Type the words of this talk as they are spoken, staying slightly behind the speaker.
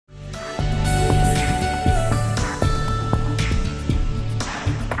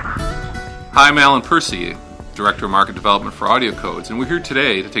Hi, I'm Alan Percy, Director of Market Development for AudioCodes, and we're here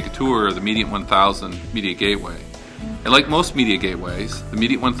today to take a tour of the Mediant 1000 Media Gateway. And like most media gateways, the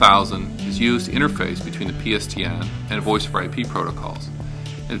Mediant 1000 is used to interface between the PSTN and voice over IP protocols.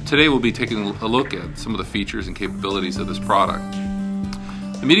 And today we'll be taking a look at some of the features and capabilities of this product.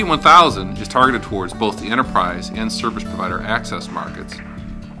 The Mediant 1000 is targeted towards both the enterprise and service provider access markets,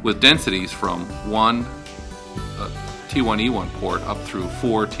 with densities from 1 T1E1 port up through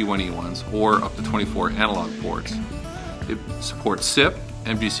 4 T1E1s or up to 24 analog ports. It supports SIP,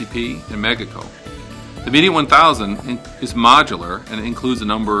 MGCP, and Megaco. The Mediant 1000 is modular and it includes a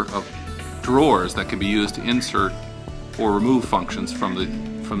number of drawers that can be used to insert or remove functions from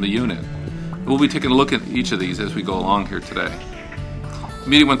the unit. We'll be taking a look at each of these as we go along here today. The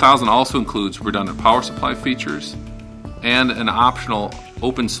Mediant 1000 also includes redundant power supply features and an optional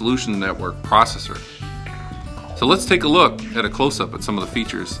open solution network processor. So let's take a look at a close-up at some of the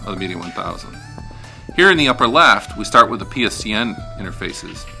features of the Mediant 1000. Here in the upper left, we start with the PSTN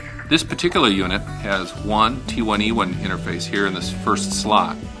interfaces. This particular unit has one T1E1 interface here in this first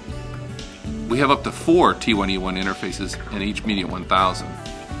slot. We have up to 4 T1E1 interfaces in each Mediant 1000.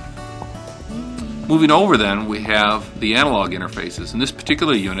 Moving over then, we have the analog interfaces, and this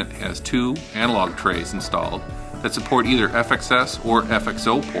particular unit has 2 analog trays installed that support either FXS or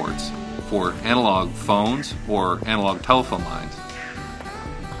FXO ports for analog phones or analog telephone lines.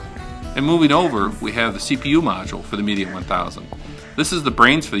 And moving over, we have the CPU module for the Mediant 1000. This is the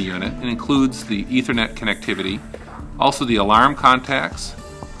brains for the unit and includes the Ethernet connectivity, also the alarm contacts,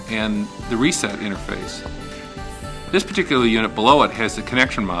 and the reset interface. This particular unit below it has the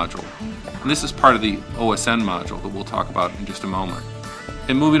connection module, and this is part of the OSN module that we'll talk about in just a moment.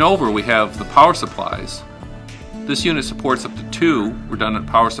 And moving over, we have the power supplies. This unit supports up to 2 redundant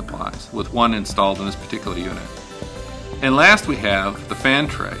power supplies, with 1 installed in this particular unit. And last we have the fan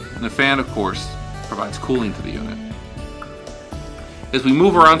tray, and the fan of course provides cooling to the unit. As we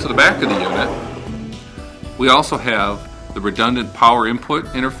move around to the back of the unit, we also have the redundant power input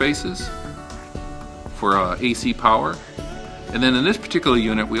interfaces for AC power. And then in this particular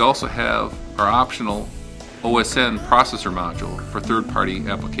unit we also have our optional OSN processor module for third-party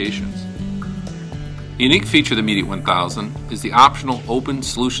applications. A unique feature of the Mediant 1000 is the optional Open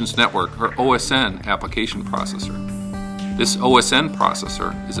Solutions Network, or OSN, application processor. This OSN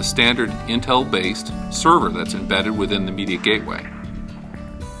processor is a standard Intel-based server that's embedded within the media gateway.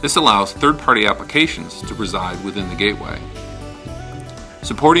 This allows third-party applications to reside within the gateway.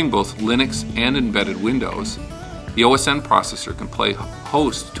 Supporting both Linux and embedded Windows, the OSN processor can play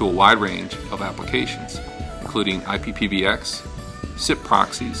host to a wide range of applications, including IPPBX, SIP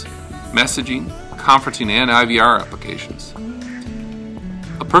proxies, messaging, conferencing, and IVR applications.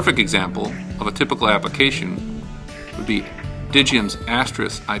 A perfect example of a typical application would be Digium's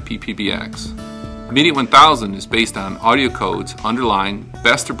Astris IPPBX. The Mediant 1000 is based on AudioCodes' underlying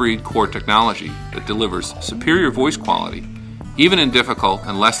best-of-breed core technology that delivers superior voice quality even in difficult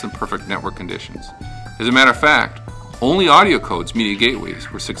and less than perfect network conditions. As a matter of fact, only AudioCodes media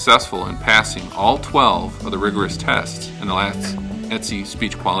gateways were successful in passing all 12 of the rigorous tests in the last ETSI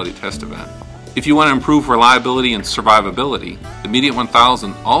speech quality test event. If you want to improve reliability and survivability, the Mediant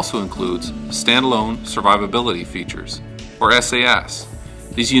 1000 also includes standalone survivability features, or SAS.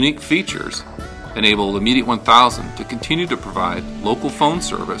 These unique features enable the Mediant 1000 to continue to provide local phone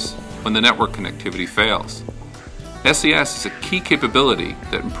service when the network connectivity fails. SAS is a key capability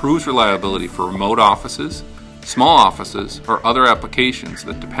that improves reliability for remote offices, small offices, or other applications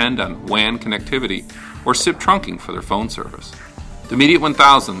that depend on WAN connectivity or SIP trunking for their phone service. The Mediant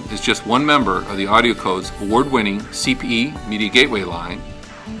 1000 is just one member of the AudioCodes award-winning CPE Media Gateway line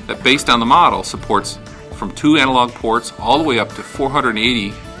that, based on the model, supports from 2 analog ports all the way up to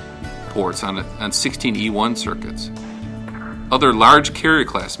 480 ports on 16 E1 circuits. Other large carrier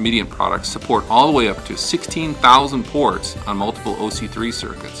class Mediant products support all the way up to 16,000 ports on multiple OC3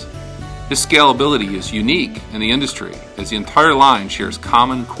 circuits. This scalability is unique in the industry as the entire line shares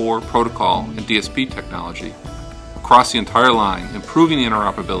common core protocol and DSP technology across the entire line, improving the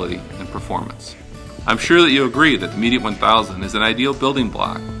interoperability and performance. I'm sure that you agree that the Mediant 1000 is an ideal building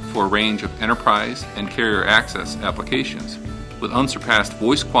block for a range of enterprise and carrier access applications with unsurpassed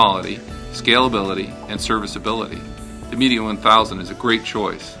voice quality, scalability, and serviceability. The Mediant 1000 is a great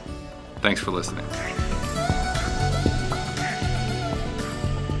choice. Thanks for listening.